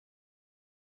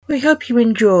We hope you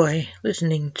enjoy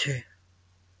listening to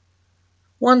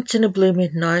Once in a Blue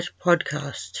Midnight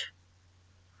podcast.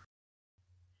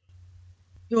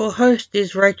 Your host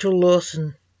is Rachel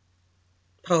Lawson,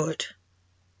 poet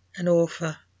and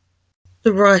author,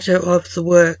 the writer of the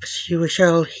works you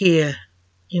shall hear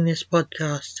in this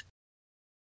podcast.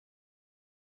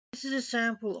 This is a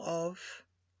sample of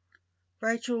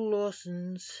Rachel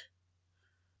Lawson's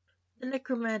The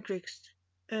Necromantrix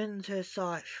Earns Her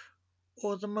Scythe,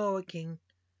 or The Mower King,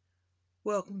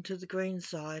 Welcome to the Green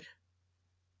Side,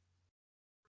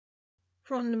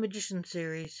 from the Magician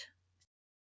series.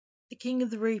 The King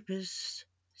of the Reaper's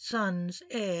son's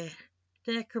heir,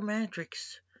 the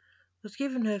Necromantrix, was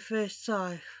given her first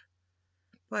scythe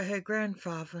by her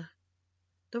grandfather,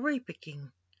 the Reaper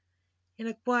King, in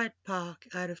a quiet park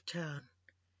out of town,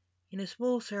 in a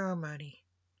small ceremony.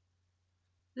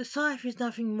 The scythe is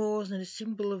nothing more than a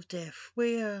symbol of death.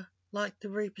 We are like the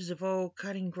reapers of old,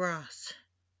 cutting grass,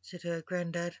 said her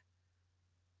granddad.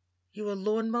 You are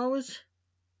lawn mowers?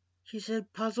 She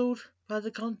said, puzzled by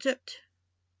the concept.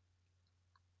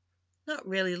 Not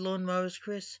really lawn mowers,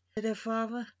 Chris, said her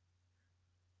father,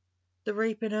 the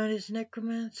reaper known as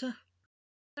Necromancer.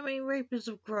 I mean reapers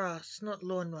of grass, not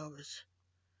lawn mowers.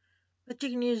 But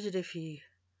you can use it if you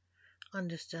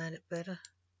understand it better,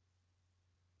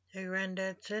 her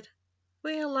granddad said.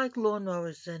 We are like lawn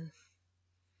mowers then.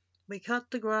 We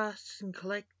cut the grass and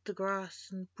collect the grass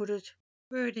and put it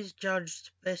where it is judged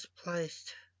best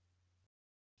placed.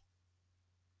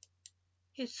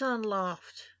 His son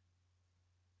laughed.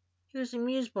 He was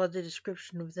amused by the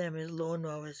description of them as lawn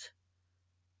mowers.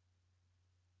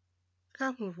 A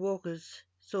couple of walkers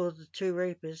saw the two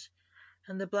reapers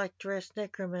and the black-dressed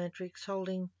Necromantrix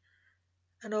holding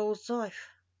an old scythe.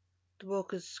 The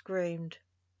walkers screamed.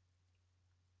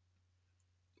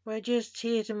 We're just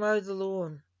here to mow the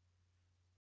lawn.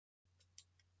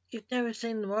 You've never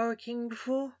seen the Mower King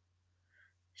before?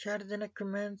 Shouted the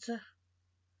Necromancer.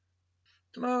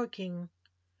 The Mower King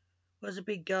was a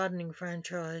big gardening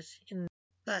franchise in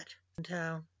that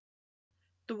town.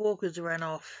 The walkers ran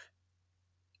off.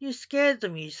 You scared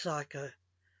them, you psycho,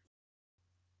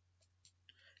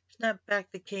 snapped back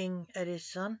the king at his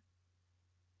son.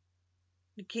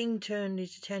 The king turned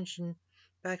his attention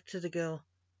back to the girl.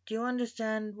 Do you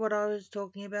understand what I was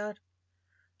talking about?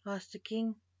 Asked the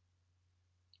king.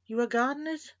 You are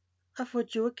gardeners? I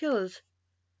thought you were killers,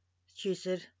 she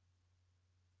said.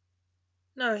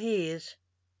 No, he is,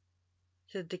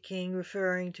 said the king,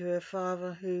 referring to her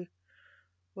father, who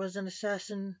was an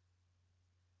assassin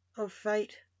of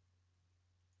fate.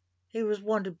 He was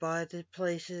wanted by the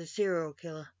police as a serial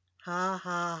killer. Ha,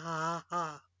 ha, ha,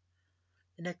 ha,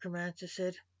 the Necromancer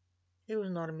said. He was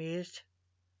not amused.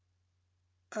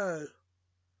 Oh,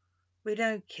 we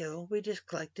don't kill, we just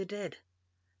collect the dead,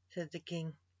 said the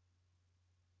king.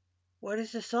 What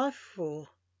is the scythe for?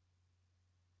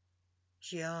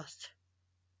 She asked.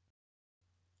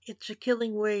 It's for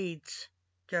killing weeds,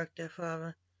 joked her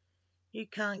father. You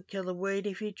can't kill a weed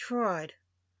if you tried,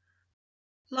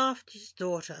 laughed his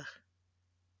daughter.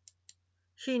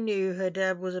 She knew her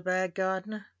dad was a bad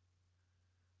gardener.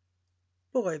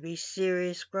 Boy, be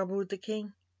serious, grumbled the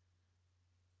king.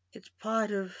 It's part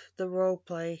of the role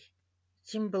play. It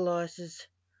symbolises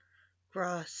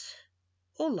grass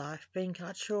or life being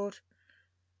cut short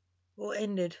or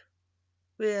ended.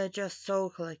 We are just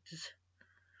soul collectors.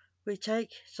 We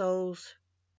take souls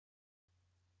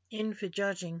in for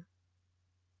judging,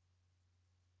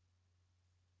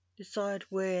 decide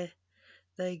where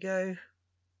they go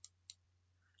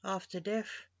after death,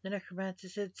 the Necromancer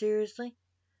said seriously.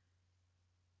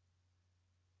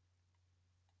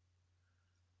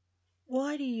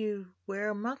 Why do you wear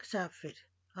a monk's outfit?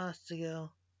 Asked the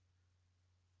girl.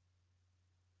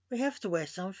 We have to wear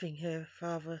something, her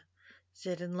father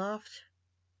said and laughed.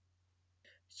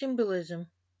 Symbolism.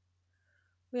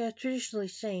 We are traditionally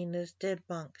seen as dead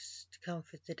monks to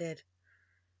comfort the dead,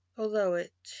 although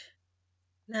it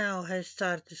now has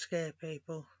started to scare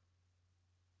people,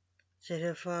 said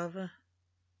her father.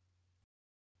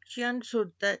 She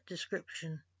understood that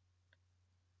description.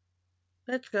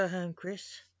 Let's go home,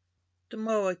 Chris. The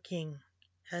Mower King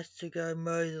has to go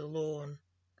mow the lawn,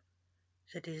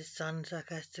 said his son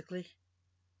sarcastically.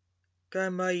 Go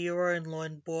mow your own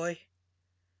lawn, boy,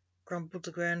 grumbled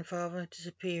the grandfather,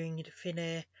 disappearing into thin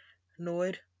air,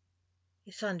 annoyed.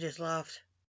 His son just laughed.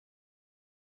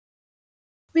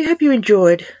 We hope you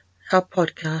enjoyed our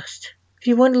podcast. If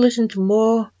you want to listen to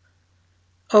more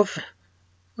of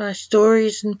my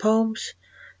stories and poems,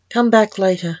 come back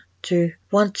later to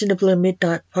Once in a Blue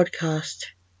Midnight podcast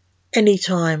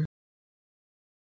anytime.